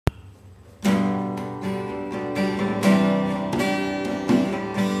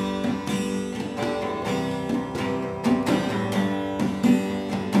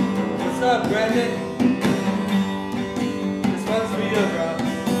Brendon, this one's for you, girl.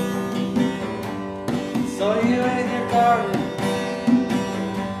 Saw you in your garden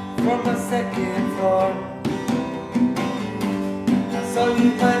from the second floor. I saw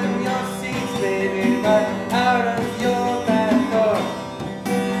you planting your seeds, baby, right out of your back door.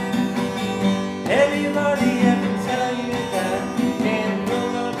 Anybody ever tell you that you can't grow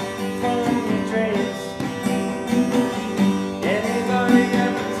up from your dreams? Anybody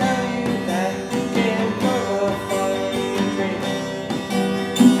ever tell you that you can't grow up from your dreams?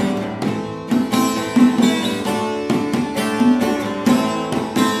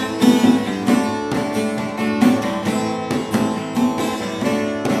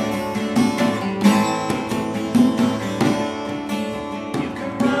 You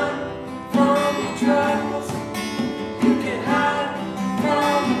can run from your troubles, you can hide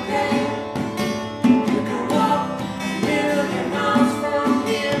from the pain, you can walk a million miles from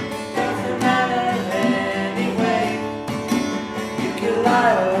here, doesn't matter anyway. You can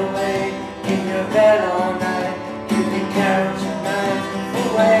lie awake in your bed all